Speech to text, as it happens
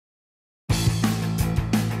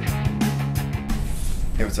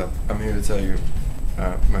Hey, what's up? I'm here to tell you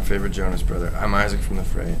my favorite Jonas brother. I'm Isaac from the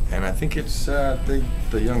Fray, and I think it's the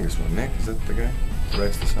youngest one. Nick, is that the guy who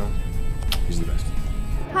writes the song? He's the best.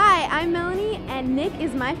 Hi, I'm Melanie, and Nick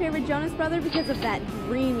is my favorite Jonas brother because of that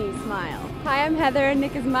dreamy smile. Hi, I'm Heather, and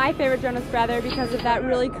Nick is my favorite Jonas brother because of that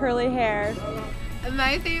really curly hair.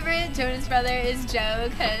 My favorite Jonas brother is Joe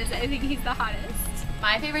because I think he's the hottest.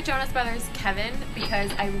 My favorite Jonas brother is Kevin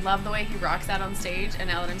because I love the way he rocks out on stage, and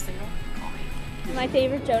now that I'm single, call me. My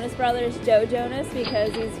favorite Jonas brother is Joe Jonas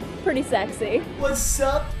because he's pretty sexy. What's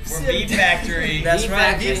up? We're Beat Factory. That's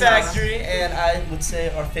right, Beat Factory, and I would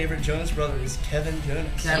say our favorite Jonas brother is Kevin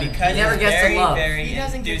Jonas. Because he never gets to love. Very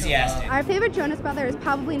enthusiastic. Our favorite Jonas brother is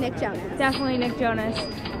probably Nick Jonas. Definitely Nick Jonas.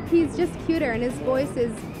 He's just cuter and his voice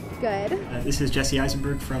is good. This is Jesse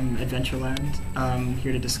Eisenberg from Adventureland,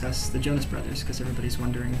 here to discuss the Jonas Brothers because everybody's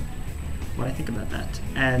wondering what I think about that.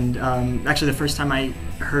 And actually, the first time I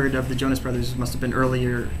heard of the Jonas Brothers must have been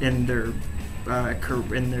earlier in their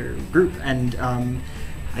group, and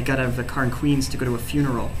I got out of the car in Queens to go to a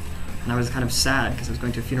funeral, and I was kind of sad because I was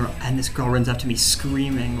going to a funeral, and this girl runs up to me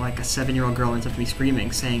screaming, like a 7-year-old girl runs up to me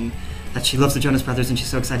screaming, saying that she loves the Jonas Brothers and she's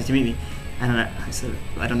so excited to meet me. And I said,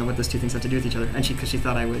 I don't know what those two things have to do with each other. And because she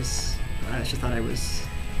thought I was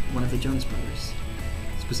one of the Jonas Brothers,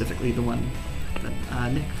 specifically the one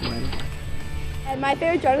that Nick, who I look like. And my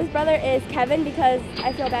favorite Jonas brother is Kevin because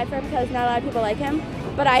I feel bad for him because not a lot of people like him,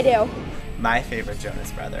 but I do. My favorite Jonas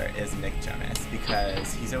brother is Nick Jonas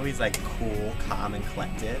because he's always like cool, calm, and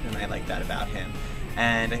collected, and I like that about him.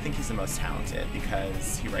 And I think he's the most talented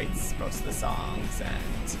because he writes most of the songs,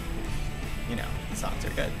 and you know, the songs are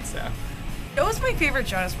good, so. Joe's my favorite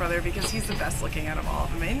Jonas brother because he's the best looking out of all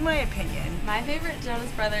of them, in my opinion. My favorite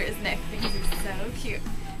Jonas brother is Nick because he's so cute.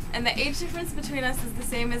 And the age difference between us is the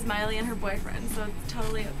same as Miley and her boyfriend, so it's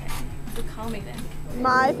totally okay. So call me then.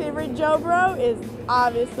 My favorite Joe Bro is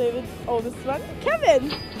obviously the oldest one,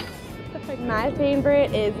 Kevin. My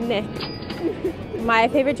favorite is Nick. My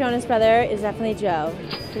favorite Jonas brother is definitely Joe.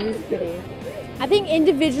 He's pretty. I think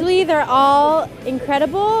individually they're all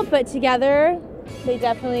incredible, but together they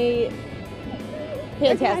definitely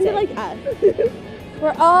fantastic. Kind of like us.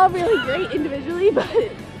 We're all really great individually, but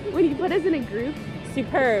when you put us in a group,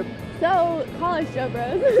 superb. So call us Joe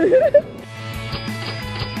Bros.